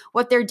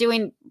 what they're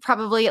doing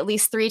probably at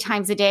least 3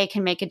 times a day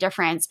can make a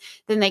difference,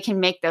 then they can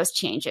make those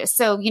changes.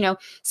 So,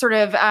 sort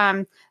of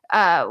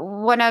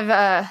one of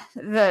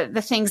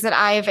the things that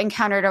I've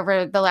encountered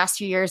over the last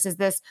few years is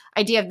this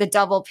idea of the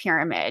double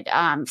pyramid.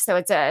 So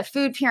it's a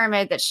food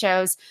pyramid that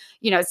shows,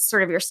 it's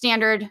sort of your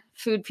standard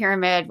food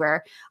pyramid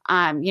where,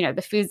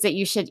 the foods that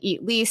you should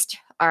eat least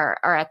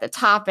are at the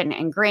top,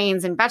 and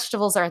grains and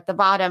vegetables are at the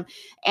bottom.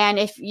 And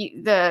if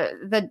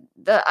the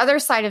other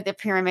side of the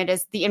pyramid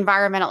is the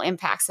environmental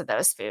impacts of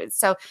those foods.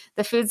 So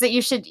the foods that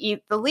you should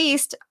eat the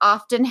least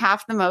often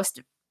have the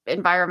most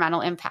environmental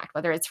impact,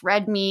 whether it's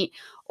red meat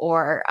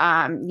or,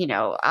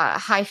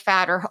 high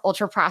fat or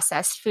ultra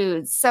processed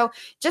foods. So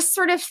just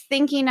sort of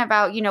thinking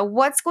about,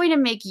 what's going to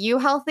make you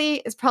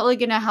healthy is probably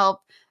going to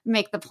help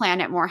make the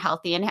planet more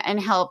healthy and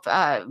help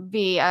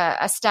be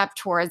a step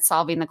towards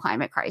solving the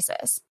climate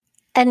crisis.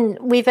 And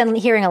we've been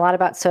hearing a lot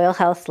about soil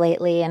health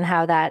lately and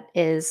how that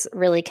is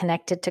really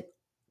connected to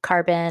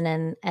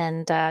carbon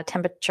and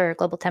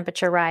global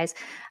temperature rise.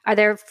 Are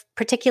there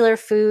particular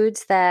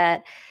foods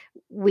that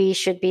we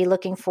should be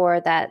looking for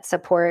that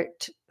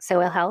support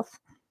soil health?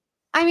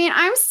 I mean,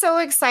 I'm so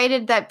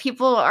excited that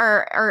people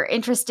are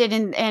interested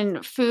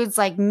in foods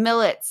like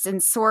millets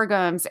and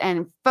sorghums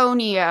and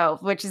fonio,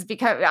 which is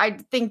because I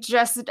think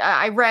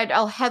I read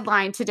a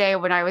headline today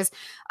when I was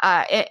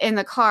in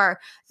the car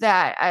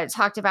that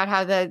talked about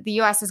how the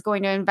U.S. is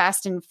going to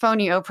invest in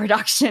fonio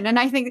production. And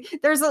I think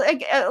there's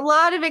a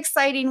lot of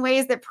exciting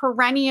ways that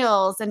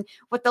perennials and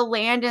what the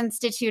Land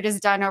Institute has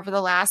done over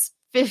the last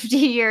 50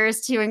 years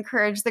to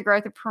encourage the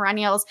growth of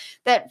perennials,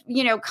 that,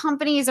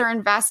 companies are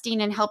investing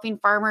in helping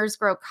farmers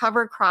grow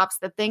cover crops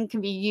that then can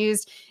be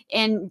used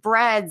in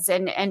breads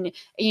and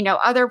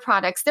other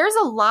products. There's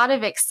a lot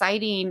of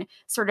exciting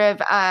sort of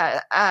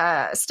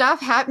stuff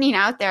happening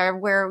out there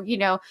where,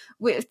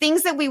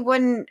 things that we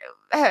wouldn't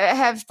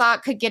have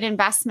thought could get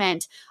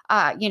investment,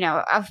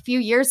 a few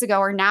years ago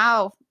are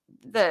now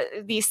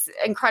these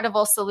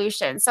incredible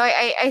solutions. So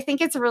I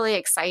think it's really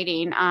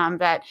exciting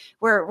that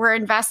we're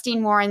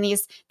investing more in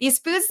these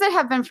foods that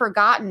have been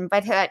forgotten,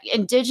 but that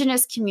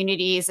indigenous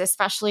communities,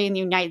 especially in the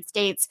United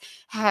States,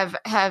 have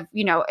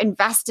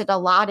invested a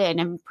lot in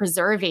and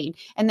preserving.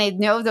 And they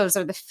know those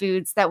are the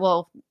foods that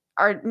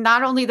are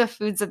not only the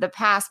foods of the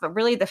past, but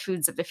really the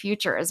foods of the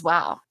future as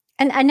well.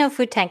 And I know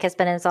Food Tank has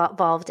been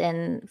involved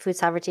in food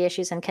sovereignty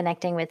issues and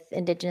connecting with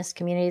indigenous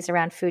communities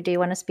around food. Do you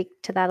want to speak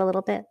to that a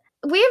little bit?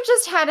 We've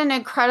just had an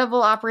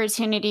incredible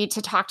opportunity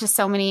to talk to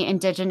so many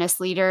indigenous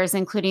leaders,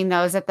 including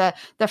those at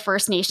the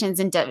First Nations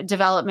and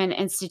Development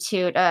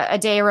Institute.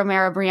 Adea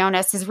Romero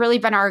Briones has really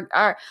been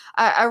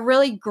a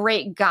really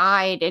great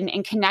guide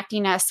in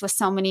connecting us with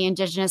so many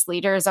indigenous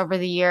leaders over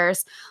the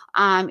years.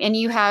 And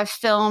you have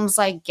films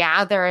like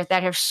Gather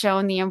that have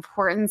shown the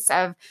importance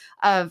of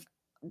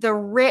the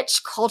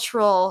rich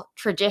cultural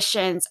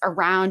traditions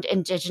around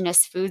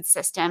indigenous food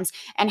systems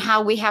and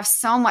how we have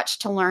so much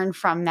to learn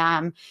from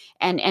them,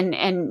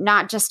 and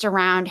not just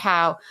around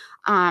how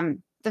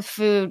the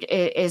food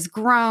is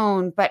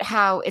grown, but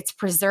how it's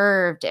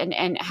preserved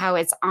and how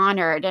it's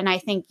honored. And I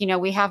think,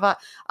 we have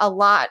a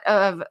lot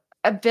of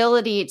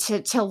ability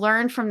to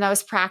learn from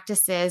those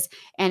practices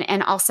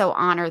and also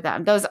honor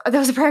them.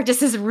 Those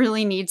practices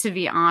really need to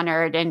be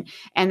honored,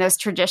 and those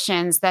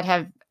traditions that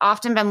have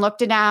often been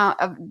looked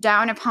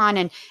down upon,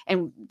 and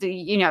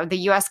the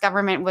U.S.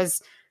 government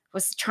was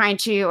trying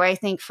to, I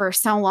think, for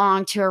so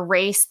long to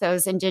erase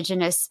those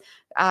indigenous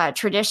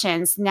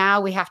traditions.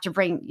 Now we have to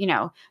bring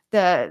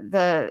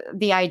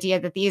the idea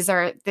that these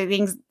are the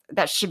things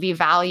that should be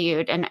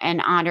valued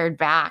and honored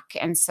back,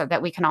 and so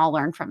that we can all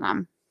learn from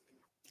them.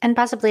 And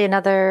possibly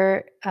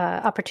another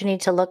opportunity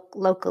to look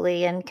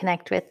locally and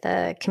connect with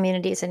the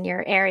communities in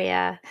your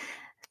area,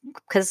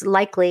 because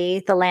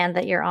likely the land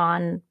that you're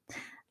on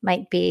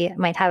might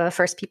have a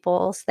First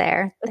Peoples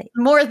there.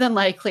 More than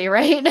likely,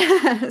 right?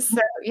 So,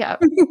 yeah.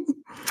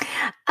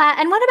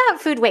 And what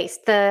about food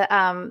waste? The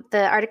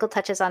article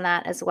touches on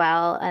that as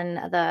well, and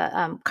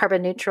the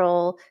carbon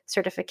neutral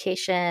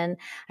certification.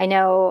 I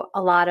know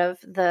a lot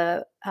of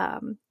the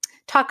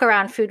talk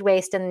around food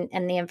waste and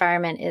the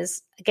environment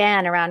is,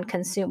 again, around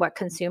what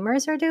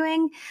consumers are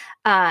doing,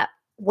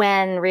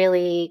 when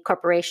really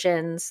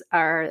corporations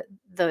are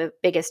the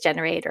biggest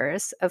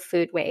generators of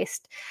food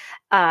waste.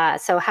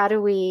 So how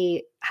do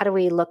we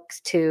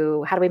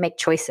make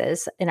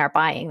choices in our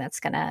buying that's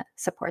going to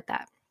support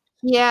that?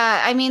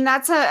 Yeah, I mean,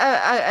 that's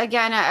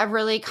again a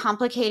really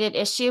complicated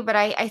issue, but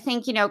I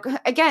think,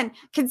 again,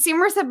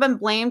 consumers have been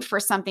blamed for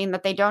something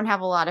that they don't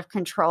have a lot of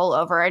control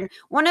over. And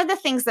one of the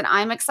things that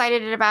I'm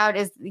excited about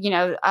is,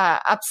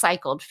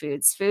 upcycled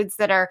foods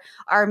that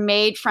are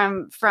made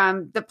from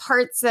the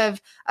parts of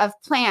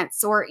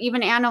plants or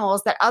even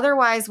animals that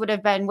otherwise would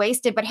have been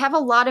wasted, but have a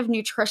lot of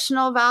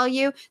nutritional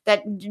value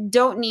that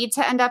don't need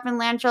to end up in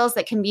landfills,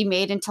 that can be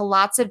made into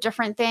lots of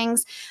different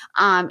things,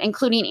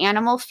 including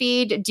animal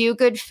feed. Do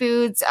Good Foods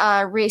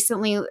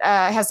recently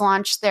has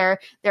launched their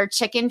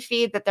chicken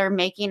feed that they're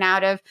making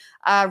out of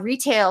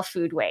retail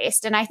food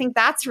waste. And I think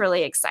that's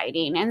really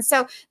exciting. And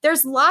so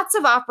there's lots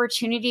of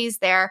opportunities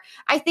there.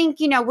 I think,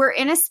 we're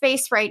in a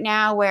space right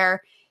now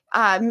where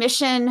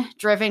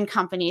mission-driven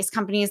companies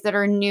that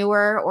are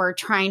newer or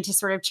trying to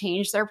sort of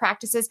change their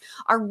practices,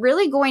 are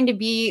really going to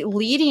be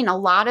leading a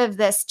lot of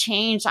this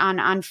change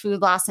on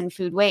food loss and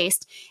food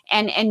waste,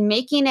 and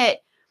making it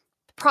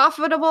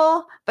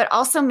profitable, but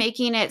also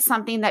making it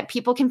something that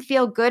people can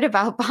feel good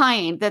about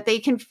buying, that they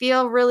can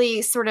feel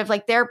really sort of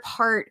like they're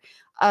part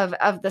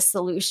of the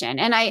solution.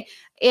 And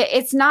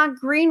it's not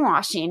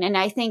greenwashing. And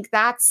I think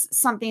that's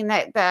something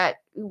that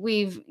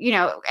we've,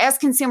 as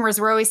consumers,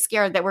 we're always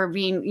scared that we're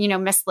being,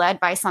 misled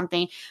by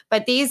something.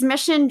 But these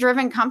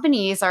mission-driven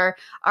companies are,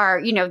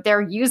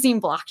 they're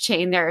using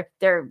blockchain.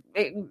 They're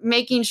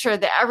making sure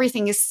that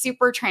everything is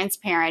super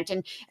transparent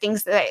and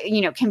things that,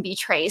 can be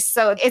traced.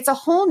 So it's a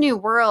whole new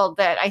world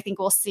that I think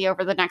we'll see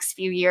over the next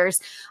few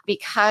years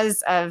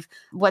because of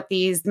what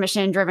these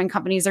mission-driven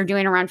companies are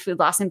doing around food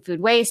loss and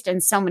food waste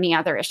and so many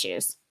other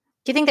issues.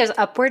 Do you think there's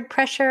upward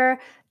pressure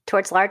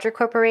towards larger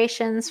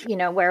corporations,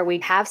 where we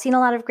have seen a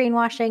lot of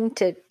greenwashing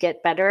to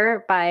get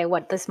better by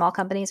what the small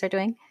companies are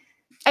doing?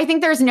 I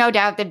think there's no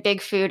doubt that big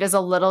food is a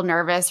little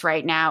nervous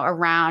right now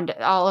around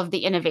all of the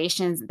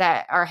innovations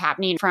that are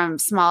happening from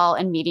small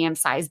and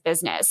medium-sized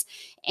business.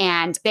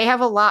 And they have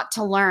a lot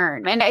to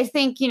learn. And I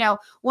think,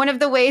 one of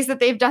the ways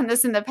that they've done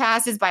this in the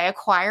past is by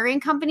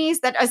acquiring companies.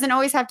 That doesn't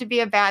always have to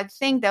be a bad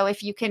thing, though,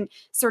 if you can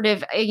sort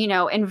of,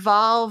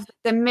 involve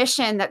the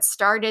mission that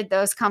started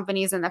those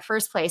companies in the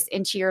first place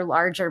into your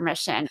larger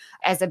mission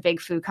as a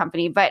big food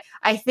company. But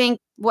I think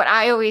what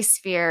I always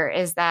fear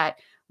is that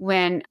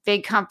when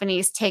big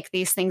companies take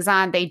these things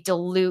on, they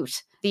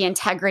dilute the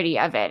integrity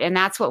of it. And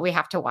that's what we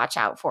have to watch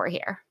out for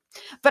here.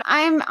 But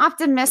I'm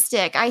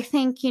optimistic. I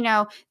think,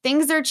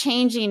 things are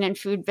changing in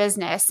food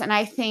business. And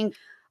I think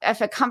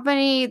if a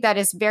company that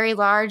is very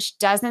large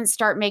doesn't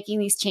start making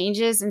these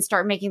changes and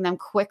start making them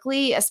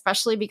quickly,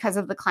 especially because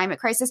of the climate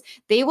crisis,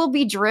 they will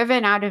be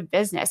driven out of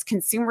business.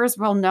 Consumers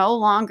will no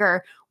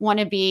longer want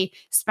to be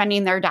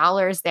spending their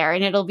dollars there.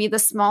 And it'll be the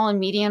small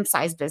and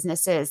medium-sized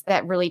businesses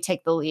that really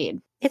take the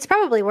lead. It's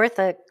probably worth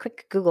a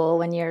quick Google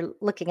when you're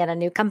looking at a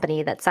new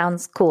company that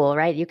sounds cool,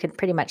 right? You can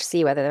pretty much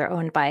see whether they're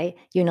owned by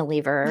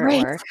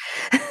Unilever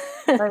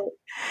or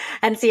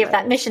and see if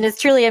that mission is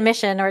truly a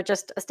mission or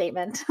just a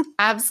statement.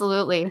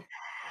 Absolutely.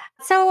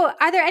 So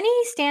are there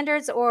any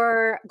standards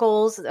or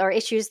goals or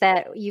issues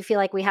that you feel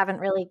like we haven't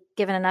really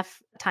given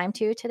enough time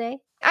to today?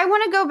 I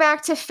want to go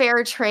back to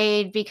fair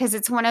trade because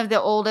it's one of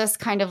the oldest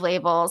kind of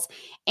labels.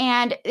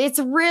 And it's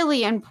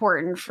really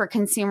important for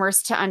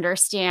consumers to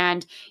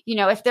understand,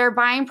 if they're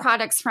buying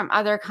products from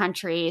other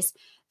countries,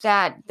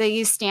 that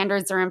these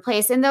standards are in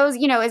place. And those,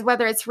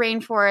 whether it's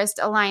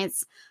Rainforest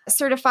Alliance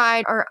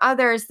certified or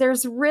others,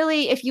 there's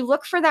really, if you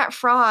look for that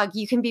frog,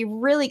 you can be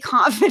really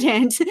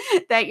confident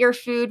that your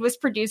food was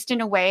produced in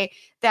a way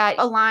that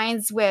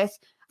aligns with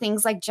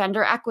things like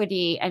gender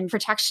equity and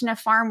protection of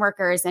farm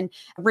workers and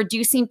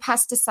reducing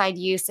pesticide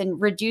use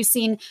and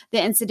reducing the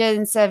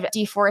incidence of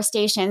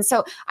deforestation.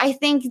 So I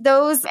think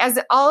those, as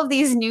all of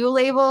these new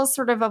labels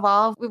sort of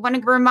evolve, we want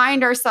to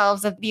remind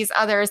ourselves of these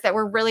others that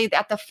were really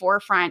at the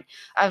forefront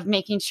of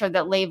making sure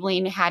that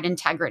labeling had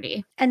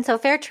integrity. And so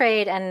Fair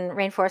Trade and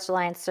Rainforest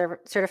Alliance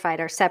certified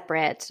are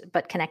separate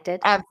but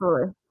connected?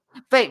 Absolutely.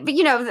 But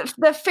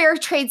the fair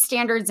trade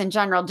standards in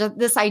general,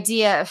 this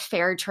idea of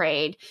fair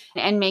trade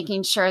and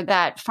making sure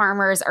that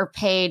farmers are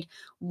paid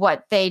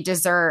what they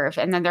deserve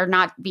and then they're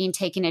not being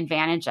taken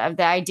advantage of.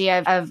 The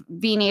idea of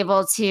being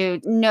able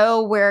to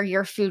know where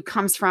your food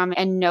comes from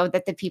and know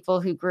that the people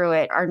who grew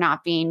it are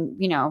not being,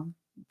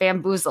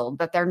 bamboozled,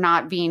 that they're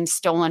not being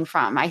stolen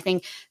from. I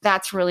think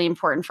that's really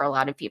important for a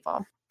lot of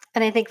people.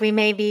 And I think we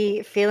may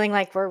be feeling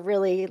like we're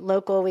really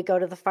local. We go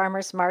to the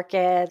farmer's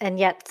market, and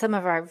yet some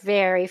of our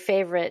very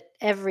favorite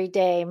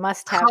everyday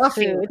must-have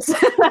foods.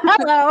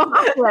 Hello.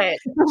 Chocolate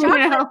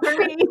for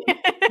me.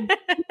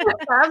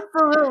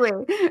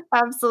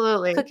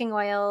 Absolutely. Cooking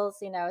oils,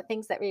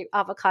 things that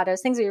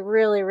avocados, things we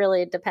really,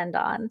 really depend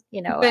on,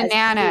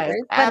 Bananas.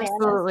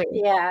 Absolutely.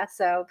 Yeah.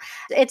 So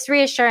it's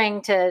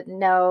reassuring to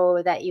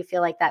know that you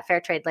feel like that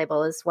fair trade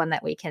label is one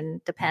that we can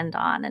depend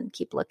on and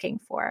keep looking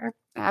for.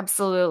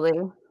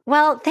 Absolutely.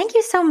 Well, thank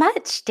you so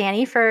much,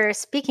 Dani, for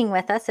speaking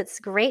with us. It's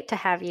great to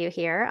have you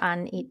here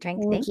on Eat,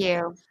 Drink, Think. Thank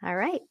you. All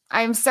right.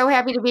 I'm so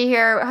happy to be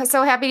here.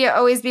 So happy to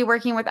always be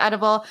working with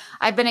Edible.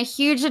 I've been a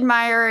huge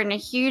admirer and a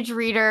huge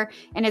reader,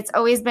 and it's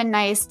always been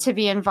nice to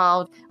be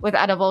involved with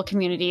Edible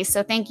community.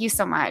 So thank you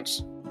so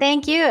much.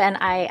 Thank you. And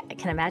I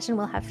can imagine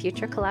we'll have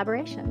future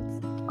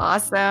collaborations.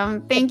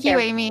 Awesome. Thank you,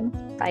 Amy.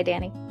 Bye,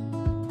 Dani.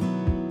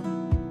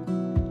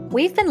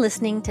 We've been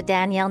listening to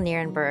Danielle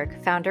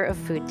Nierenberg, founder of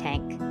Food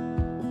Tank.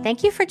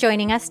 Thank you for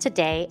joining us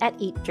today at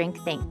Eat, Drink,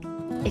 Think.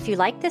 If you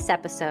like this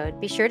episode,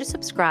 be sure to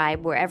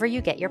subscribe wherever you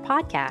get your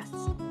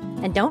podcasts.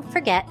 And don't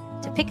forget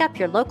to pick up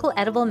your local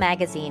Edible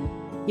magazine.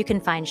 You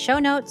can find show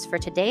notes for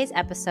today's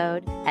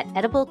episode at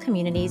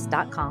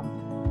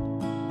ediblecommunities.com.